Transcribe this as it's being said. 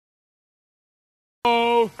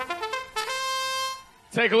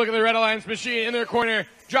Take a look at the Red Alliance machine in their corner,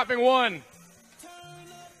 dropping one.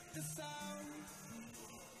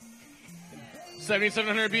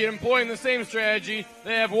 7700B employing the same strategy.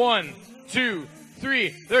 They have 1, 2, 3.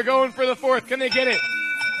 They're going for the fourth. Can they get it?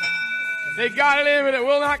 They got it in, but it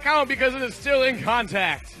will not count because it is still in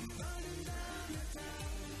contact.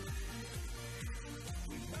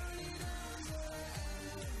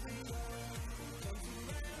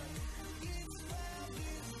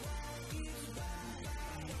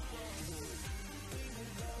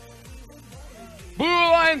 Blue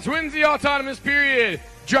Alliance wins the autonomous period.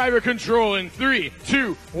 Driver control in 3,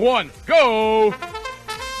 2, 1, go!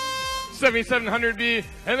 7700B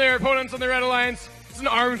and their opponents on the Red Alliance. It's an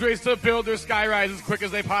arms race to build their Skyrise as quick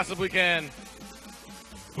as they possibly can.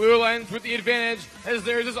 Blue Alliance with the advantage as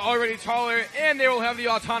theirs is already taller, and they will have the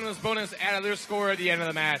autonomous bonus added to their score at the end of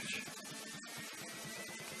the match.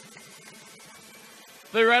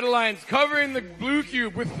 The Red Alliance covering the blue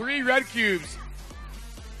cube with 3 red cubes.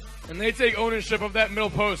 And they take ownership of that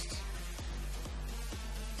middle post.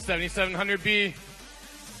 7700B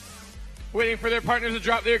waiting for their partners to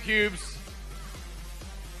drop their cubes.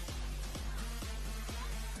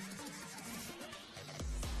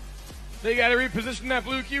 They got to reposition that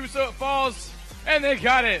blue cube so it falls, and they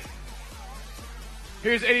got it.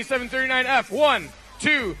 Here's 8739F. 1,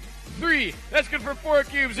 2, 3. That's good for 4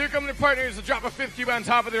 cubes. Here come their partners to drop a 5th cube on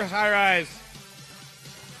top of their high rise.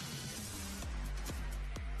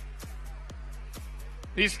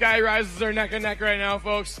 These Sky Rises are neck and neck right now,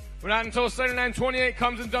 folks. But not until 7928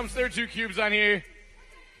 comes and dumps their 2 cubes on here.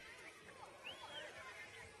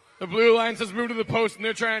 The Blue Alliance has moved to the post, and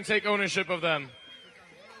they're trying to take ownership of them.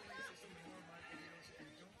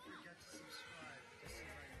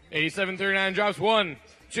 $87.39 drops 1,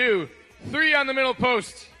 2, 3 on the middle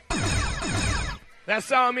post. That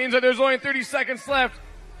sound means that there's only 30 seconds left.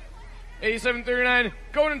 $87.39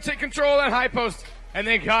 going to take control of that high post, and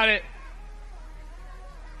they got it.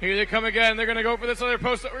 Here they come again. They're going to go for this other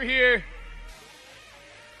post over here.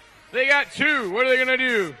 They got 2. What are they going to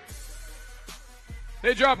do?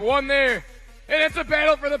 They drop 1 there. And it's a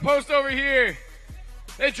battle for the post over here.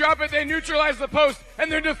 They drop it. They neutralize the post.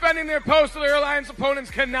 And they're defending their post so their Alliance opponents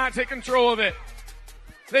cannot take control of it.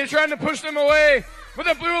 They're trying to push them away. But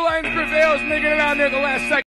the Blue Alliance prevails and they get it on there at the last second.